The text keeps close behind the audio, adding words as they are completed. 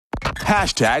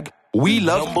Hashtag We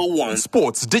Love #1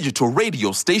 Sports Digital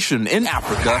Radio Station in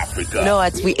Africa. You know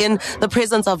what? We're in the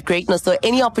presence of greatness. So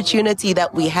any opportunity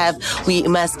that we have, we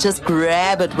must just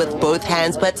grab it with both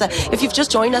hands. But if you've just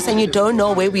joined us and you don't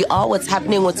know where we are, what's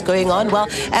happening, what's going on, well,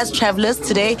 as travelers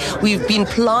today, we've been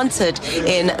planted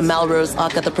in Melrose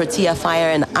at the Protea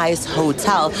Fire and Ice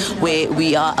Hotel, where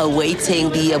we are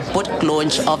awaiting the book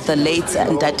launch of the late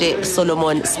Ndate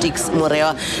Solomon Stix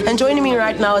Morewa. And joining me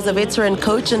right now is a veteran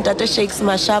coach, Ndate Shakes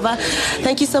Mashaba.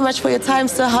 Thank you so much for your time,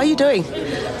 sir. How are you doing?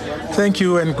 Thank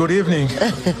you and good evening.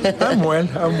 I'm well.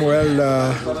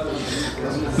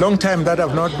 Long time that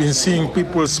I've not been seeing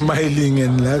people smiling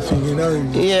and laughing, you know.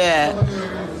 Yeah.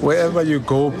 Wherever you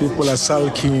go, people are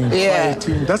sulking,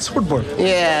 fighting. That's football.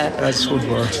 Yeah. That's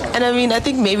football. And I mean, I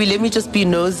think maybe, let me just be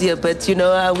nosy, but, you know,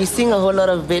 we're seeing a whole lot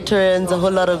of veterans, a whole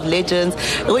lot of legends.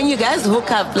 When you guys hook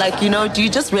up, like, you know, do you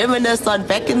just reminisce on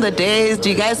back in the days?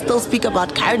 Do you guys still speak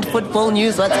about current football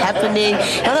news, what's happening?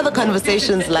 What are the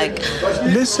conversations like?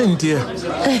 Listen, dear.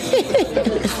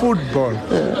 Football.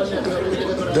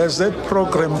 There's that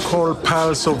program called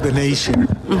Pulse of the Nation.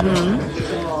 Mm-hmm.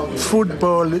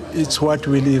 Football, it's what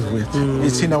we live with.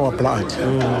 It's in our blood.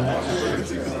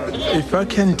 If I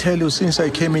can tell you, since I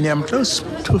came in here, I'm close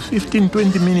to 15,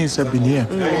 20 minutes I've been here.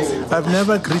 I've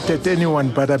never greeted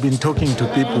anyone, but I've been talking to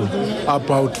people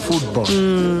about football.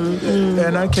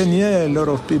 And I can hear a lot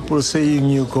of people saying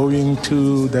you're going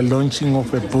to the launching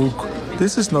of a book.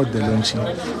 This is not the launching.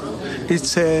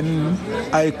 It's an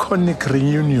iconic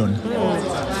reunion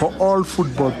for all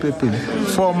football people,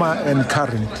 former and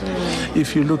current.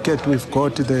 If you look at, we've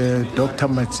got the Dr.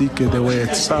 Matsike, they were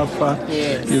at Safa.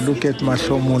 Yes. You look at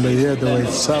Mashomole here, they were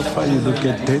at Safa. You look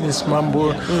at Dennis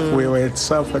Mambo, we were at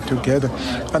Safa together.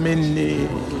 I mean,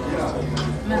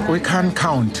 we can't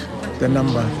count the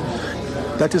number.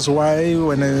 That is why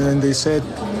when they said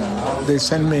they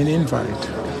sent me an invite,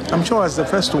 I'm sure I was the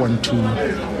first one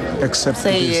to accept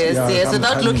say this. Yes.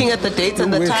 Without looking at the dates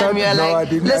and the time, you're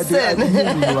like, listen. I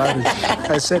didn't worry.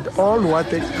 I said, all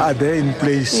what are there in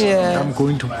place, I'm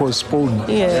going to postpone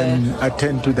and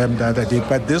attend to them the other day.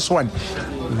 But this one,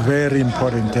 very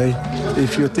important.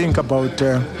 If you think about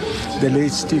the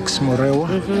late Stix Morewa,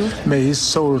 may his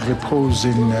soul repose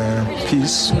in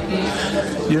peace.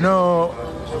 You know,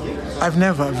 I've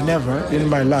never in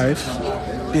my life,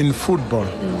 in football,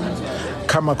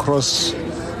 come across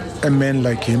a man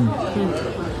like him,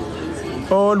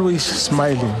 always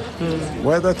smiling,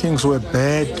 whether things were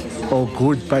bad or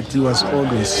good, but he was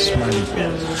always smiling.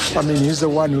 I mean, he's the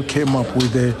one who came up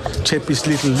with the Chappies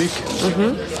Little League,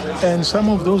 and some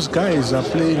of those guys are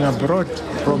playing abroad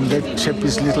from that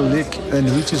Chappies Little League, and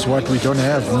which is what we don't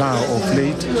have now of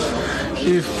late.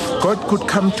 If God could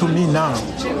come to me now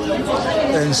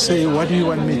and say, what do you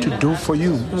want me to do for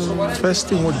you? First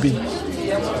thing would be,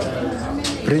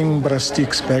 bring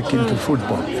Stix back into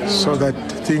football so that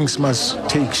things must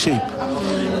take shape.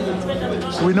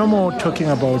 We're no more talking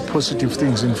about positive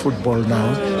things in football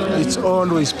now. It's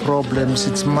always problems,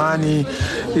 it's money,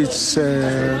 it's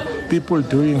people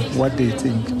doing what they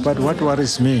think. But what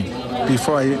worries me,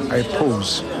 before I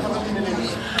pause,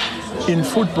 in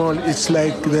football, it's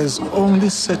like there's only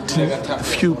certain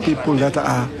few people that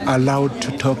are allowed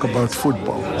to talk about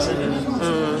football.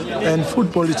 And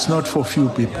football, it's not for few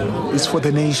people, it's for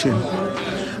the nation.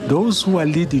 Those who are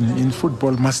leading in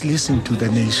football must listen to the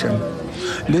nation.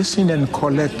 Listen and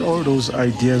collect all those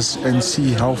ideas and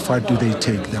see how far do they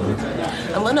take them.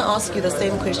 I'm going to ask you the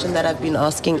same question that I've been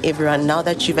asking everyone now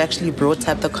that you've actually brought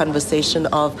up the conversation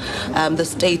of the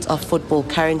state of football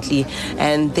currently.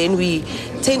 And then we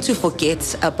tend to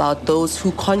forget about those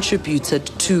who contributed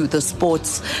to the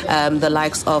sports, the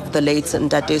likes of the late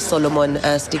Ndate Solomon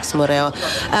Stix Morewa.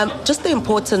 Just the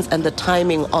importance and the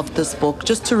timing of this book,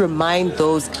 just to remind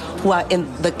those who are in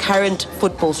the current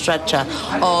football structure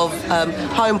of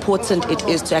how important it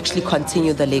is to actually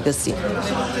continue the legacy.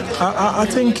 I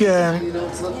think,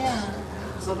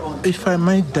 if I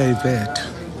might divert,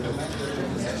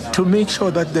 to make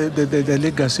sure that the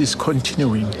legacy is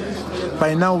continuing,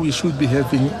 by now we should be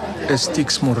having a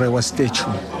Stix Morewa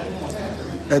statue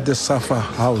at the Safa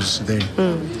house there.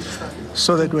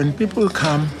 So that when people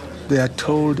come, they are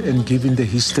told and given the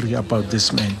history about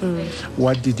this man.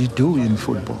 What did he do in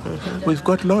football? We've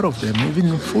got a lot of them,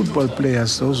 even football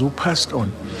players, those who passed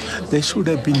on. They should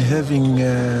have been having,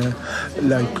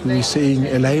 like we're saying,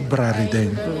 a library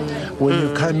then. When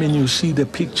you come in, you see the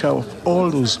picture of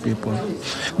all those people.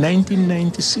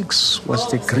 1996 was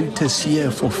the greatest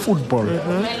year for football,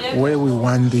 where we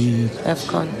won the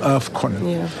AFCON.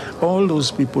 Yeah. All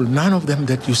those people, none of them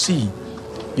that you see,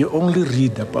 you only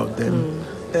read about them.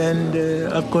 And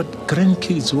I've got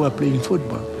grandkids who are playing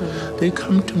football. they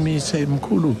come to me and say,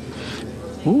 Mkulu,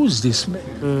 who's this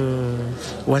man?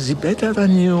 Was he better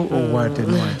than you or what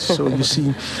and what? So you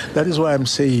see, that is why I'm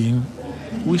saying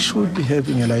we should be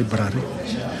having a library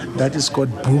that has got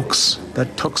books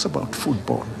that talks about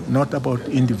football, not about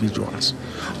individuals.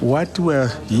 What we're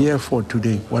here for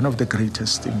today, one of the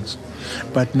greatest things.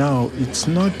 But now it's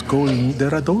not going.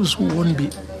 There are those who won't be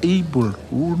able,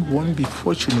 who won't be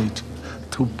fortunate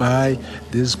to buy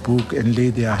this book and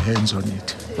lay their hands on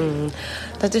it.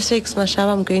 Dr. Stix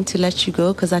Mashaba, I'm going to let you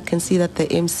go because I can see that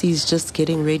the MC is just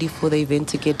getting ready for the event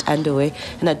to get underway,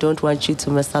 and I don't want you to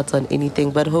miss out on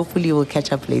anything, but hopefully we'll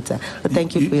catch up later. But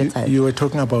thank you for your time. You were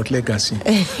talking about legacy.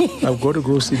 I've got to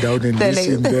go sit down and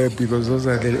listen there because those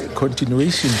are the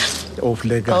continuation of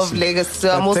legacy. So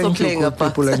I'm also playing a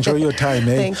part. People, enjoy your time.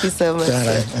 Thank you so much.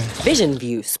 Vision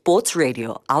View Sports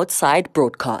Radio outside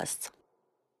broadcasts.